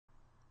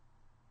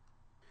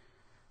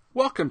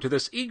Welcome to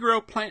this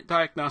e-GRO plant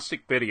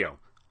diagnostic video.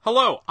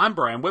 Hello, I'm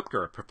Brian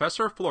Whipker,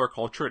 Professor of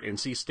Floriculture at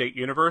NC State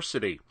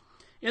University.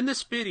 In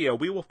this video,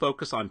 we will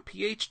focus on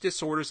pH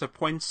disorders of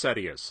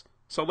poinsettias.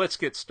 So let's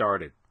get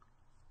started.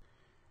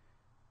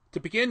 To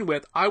begin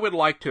with, I would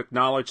like to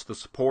acknowledge the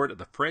support of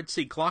the Fred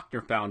C.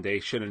 Glockner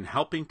Foundation in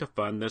helping to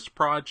fund this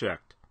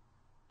project.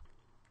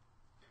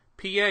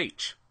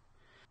 pH.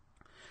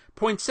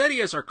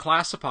 Poinsettias are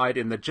classified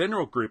in the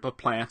general group of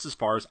plants as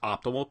far as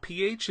optimal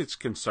pH is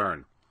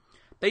concerned.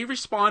 They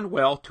respond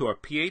well to a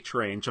pH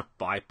range of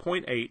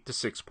 5.8 to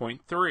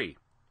 6.3.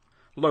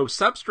 Low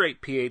substrate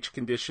pH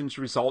conditions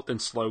result in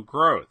slow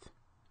growth.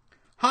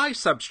 High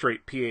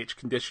substrate pH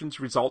conditions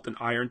result in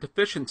iron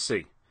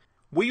deficiency.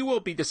 We will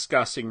be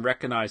discussing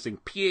recognizing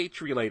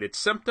pH-related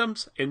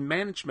symptoms and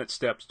management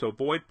steps to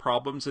avoid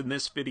problems in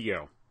this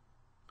video.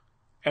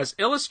 As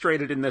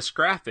illustrated in this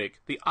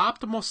graphic, the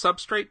optimal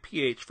substrate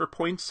pH for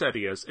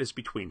poinsettias is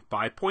between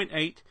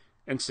 5.8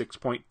 and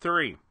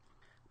 6.3.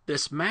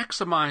 This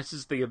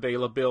maximizes the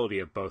availability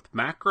of both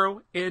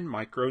macro and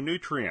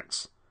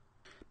micronutrients.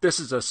 This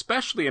is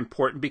especially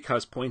important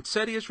because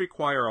poinsettias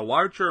require a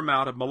larger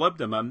amount of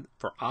molybdenum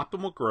for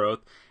optimal growth,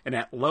 and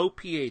at low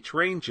pH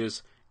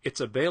ranges, its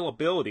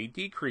availability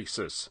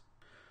decreases.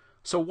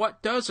 So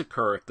what does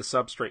occur if the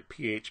substrate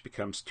pH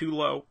becomes too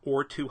low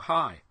or too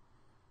high?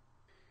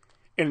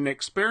 In an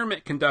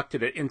experiment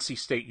conducted at NC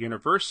State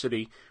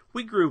University,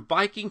 we grew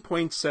Viking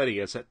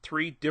poinsettias at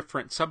 3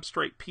 different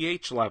substrate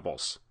pH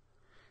levels.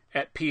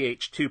 At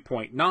pH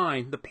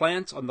 2.9, the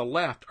plants on the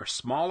left are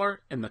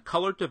smaller and the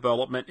color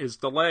development is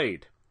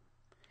delayed.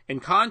 In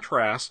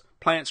contrast,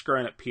 plants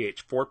grown at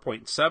pH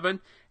 4.7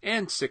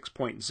 and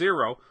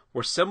 6.0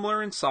 were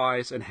similar in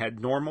size and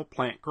had normal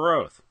plant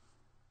growth.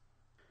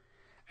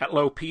 At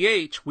low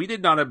pH, we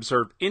did not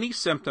observe any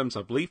symptoms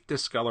of leaf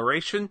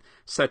discoloration,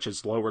 such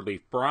as lower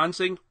leaf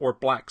bronzing or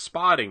black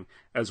spotting,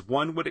 as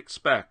one would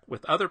expect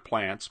with other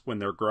plants when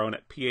they're grown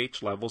at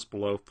pH levels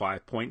below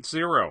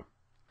 5.0.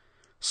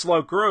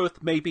 Slow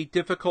growth may be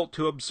difficult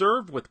to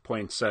observe with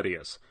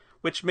poinsettias,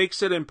 which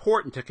makes it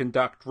important to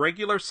conduct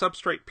regular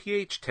substrate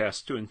pH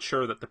tests to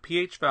ensure that the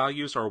pH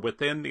values are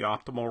within the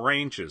optimal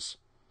ranges.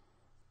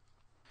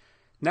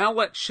 Now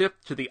let's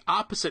shift to the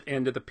opposite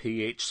end of the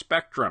pH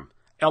spectrum,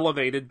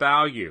 elevated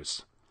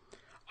values.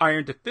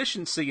 Iron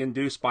deficiency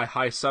induced by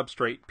high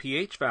substrate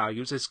pH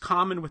values is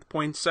common with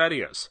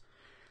poinsettias.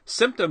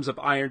 Symptoms of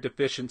iron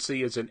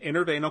deficiency is an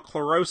interveinal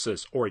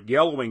chlorosis, or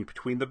yellowing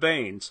between the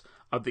veins,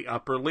 of the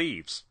upper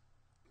leaves.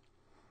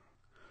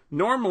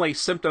 Normally,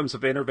 symptoms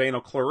of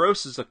interveinal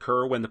chlorosis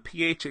occur when the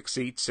pH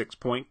exceeds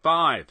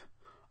 6.5.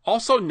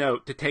 Also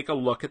note to take a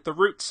look at the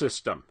root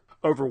system.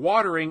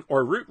 Overwatering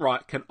or root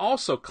rot can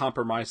also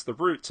compromise the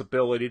root's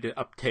ability to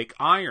uptake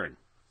iron.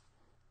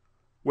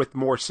 With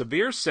more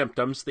severe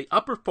symptoms, the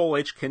upper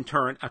foliage can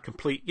turn a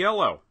complete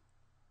yellow.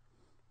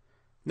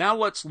 Now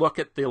let's look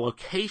at the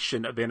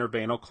location of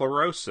interveinal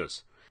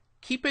chlorosis.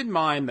 Keep in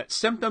mind that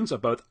symptoms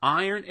of both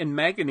iron and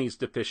manganese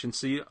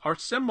deficiency are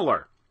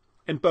similar.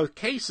 In both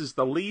cases,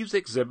 the leaves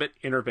exhibit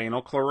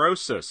interveinal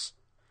chlorosis.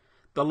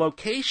 The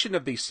location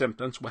of these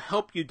symptoms will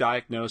help you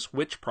diagnose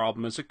which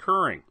problem is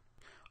occurring.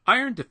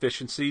 Iron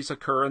deficiencies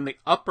occur in the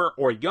upper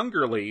or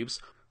younger leaves,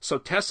 so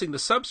testing the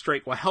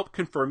substrate will help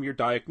confirm your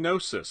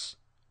diagnosis.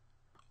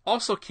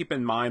 Also keep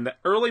in mind that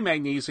early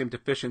magnesium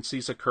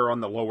deficiencies occur on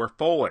the lower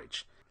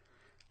foliage.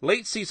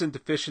 Late-season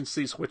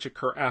deficiencies which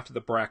occur after the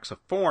bracts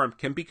have formed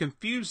can be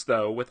confused,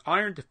 though, with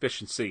iron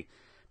deficiency,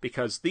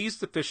 because these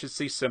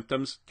deficiency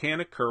symptoms can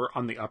occur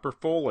on the upper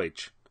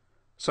foliage.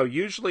 So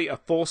usually a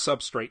full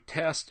substrate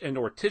test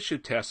and/or tissue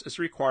test is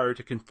required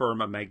to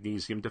confirm a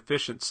magnesium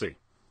deficiency.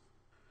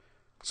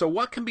 So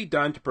what can be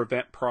done to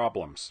prevent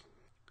problems?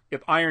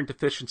 If iron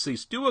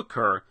deficiencies do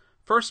occur,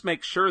 first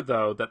make sure,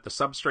 though, that the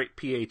substrate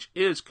pH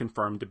is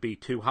confirmed to be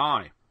too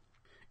high.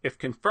 If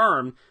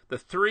confirmed, the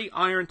 3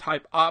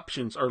 iron-type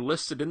options are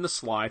listed in the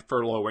slide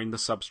for lowering the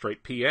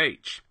substrate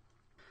pH.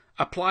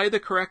 Apply the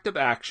corrective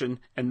action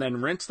and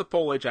then rinse the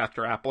foliage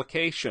after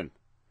application.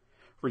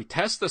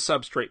 Retest the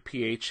substrate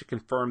pH to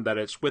confirm that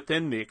it's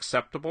within the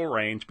acceptable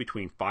range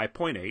between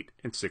 5.8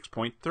 and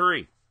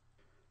 6.3.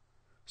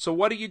 So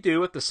what do you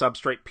do if the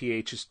substrate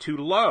pH is too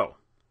low?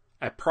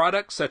 A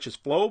product such as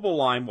flowable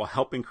lime will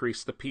help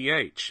increase the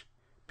pH.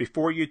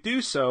 Before you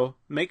do so,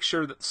 make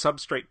sure that the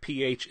substrate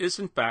pH is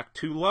in fact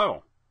too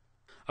low.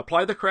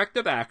 Apply the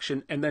corrective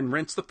action and then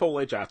rinse the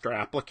foliage after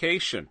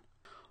application.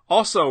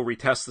 Also,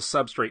 retest the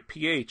substrate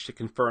pH to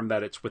confirm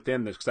that it's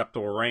within the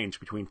acceptable range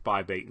between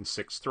 5.8 and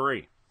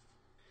 6.3.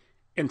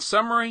 In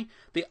summary,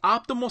 the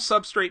optimal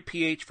substrate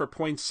pH for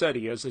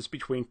poinsettias is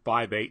between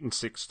 5.8 and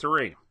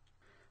 6.3.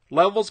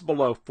 Levels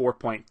below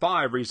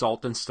 4.5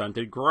 result in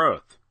stunted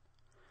growth.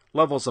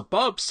 Levels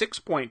above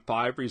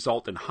 6.5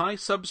 result in high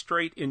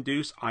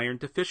substrate-induced iron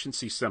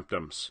deficiency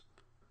symptoms.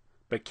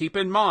 But keep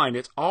in mind,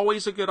 it's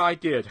always a good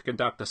idea to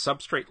conduct a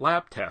substrate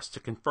lab test to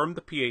confirm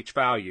the pH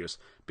values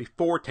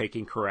before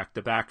taking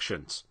corrective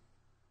actions.